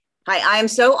Hi, I am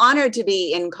so honored to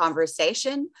be in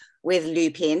conversation with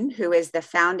Lu Pin, who is the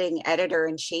founding editor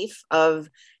in chief of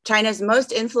China's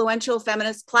most influential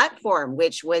feminist platform,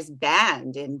 which was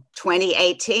banned in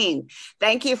 2018.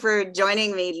 Thank you for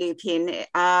joining me, Lu Pin.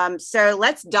 So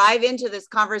let's dive into this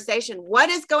conversation.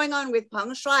 What is going on with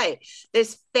Peng Shuai,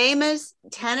 this famous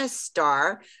tennis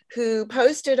star who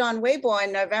posted on Weibo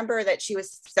in November that she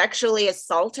was sexually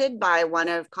assaulted by one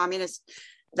of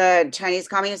the Chinese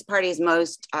Communist Party's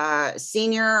most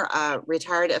senior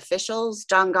retired officials,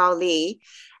 Zhang Gaoli.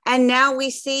 And now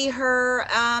we see her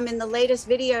in the latest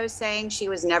video saying she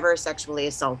was never sexually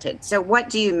assaulted. So, what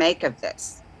do you make of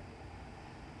this?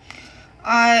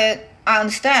 I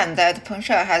understand that Peng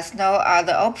Shuai has no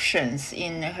other options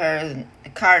in her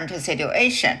current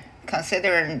situation,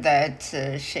 considering that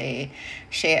she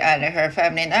and her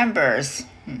family members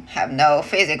have no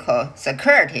physical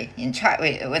security in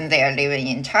China when they are living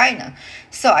in China.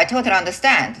 So I totally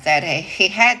understand that he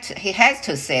has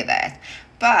to say that,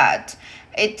 but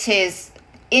it is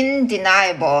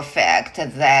undeniable fact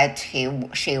that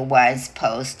she once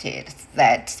posted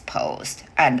that post,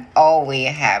 and all we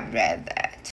have read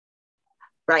that.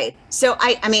 Right. So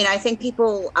I think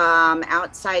people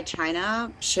outside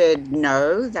China should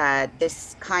know that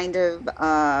this kind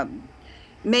of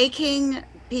making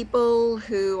people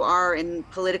who are in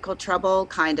political trouble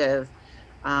kind of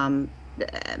um,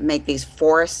 make these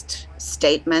forced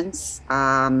statements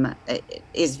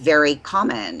is very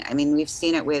common. I mean, we've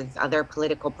seen it with other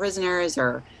political prisoners,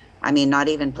 or I mean, not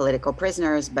even political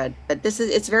prisoners, but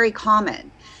it's very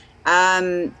common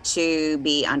to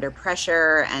be under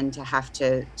pressure and to have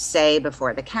to say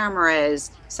before the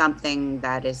cameras something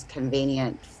that is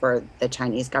convenient for the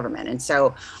Chinese government. And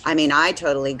so, I mean, I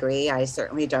totally agree. I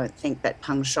certainly don't think that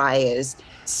Peng Shuai is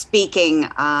speaking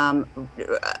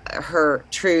her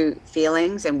true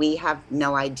feelings, and we have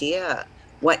no idea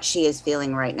what she is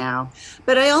feeling right now.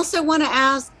 But I also want to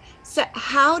ask, so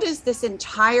how does this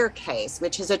entire case,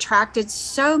 which has attracted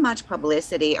so much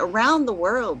publicity around the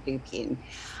world, Dupin,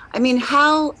 I mean,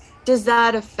 how does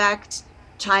that affect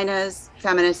China's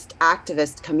feminist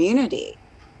activist community?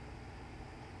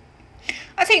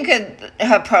 I think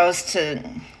her post,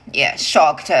 yeah,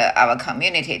 shocked our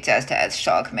community just as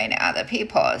shocked many other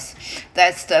people's.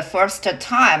 That's the first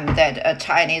time that a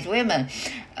Chinese woman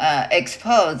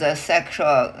exposed the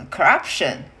sexual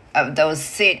corruption of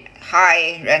those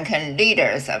high-ranking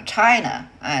leaders of China.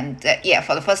 And yeah,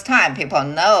 for the first time, people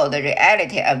know the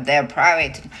reality of their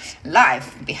private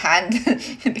life behind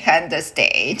behind the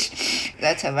stage.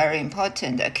 That's a very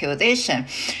important accusation.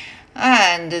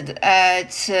 And I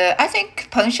think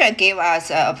Peng Shuai gave us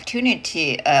an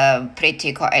opportunity of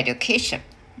political education.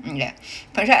 Yeah,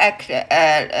 Peng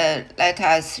Shuai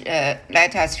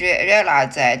let us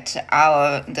realize that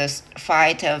the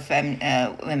fight of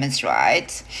women's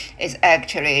rights is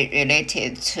actually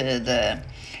related to the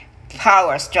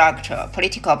power structure,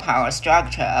 political power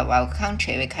structure of our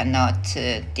country. We cannot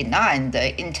deny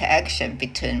the interaction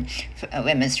between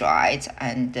women's rights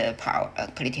and the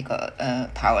political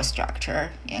power structure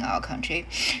in our country.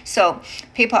 So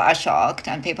people are shocked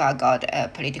and people are got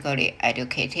politically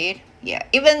educated. Yeah,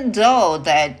 even though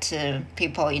that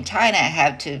people in China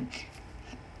have to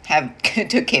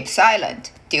keep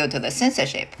silent due to the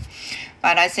censorship,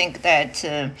 but I think that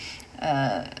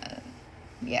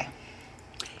yeah.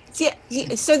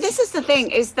 So this is the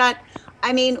thing is that,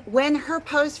 I mean, when her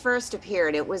post first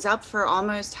appeared, it was up for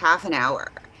almost half an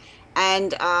hour.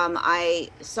 And I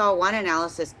saw one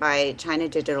analysis by China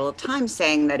Digital Times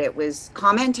saying that it was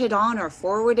commented on or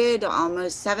forwarded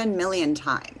almost 7 million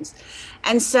times.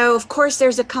 And so, of course,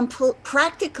 there's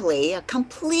practically a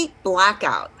complete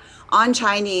blackout on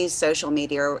Chinese social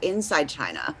media or inside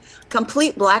China,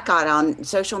 complete blackout on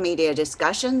social media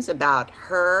discussions about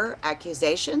her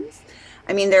accusations.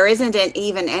 I mean, there isn't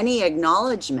even any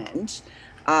acknowledgement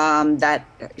that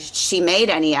she made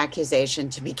any accusation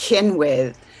to begin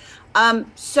with.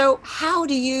 So how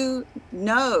do you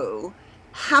know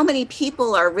how many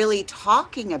people are really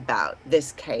talking about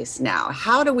this case now?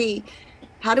 How do we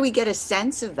get a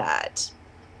sense of that?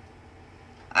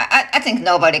 I think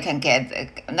nobody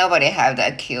have the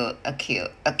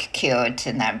acute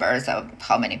numbers of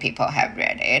how many people have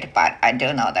read it, but I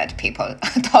do know that people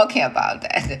are talking about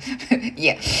that.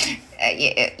 Yeah,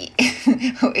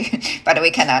 but we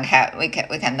can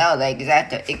know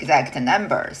the exact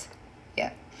numbers.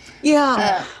 Yeah.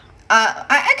 Yeah.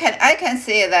 I can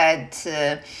see that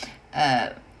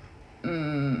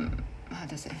how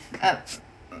to say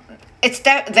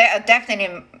there are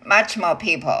definitely much more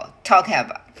people talking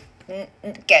about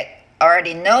get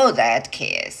already know that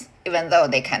case, even though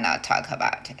they cannot talk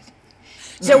about it.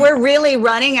 So we're really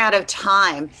running out of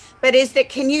time, but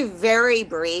can you very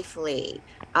briefly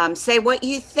say what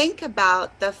you think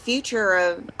about the future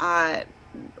of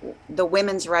the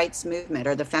women's rights movement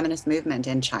or the feminist movement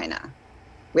in China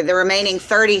with the remaining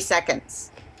 30 seconds?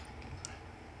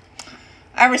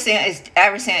 Everything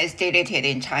is deleted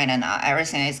in China now.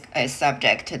 Everything is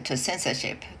subject to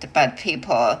censorship, but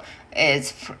people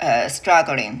is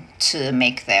struggling to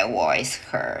make their voice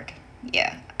heard.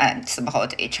 Yeah, and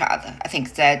support each other. I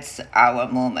think that's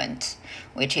our movement,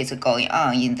 which is going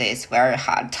on in this very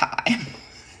hard time.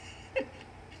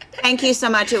 Thank you so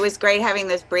much. It was great having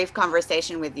this brief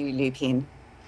conversation with you, Liu Pin.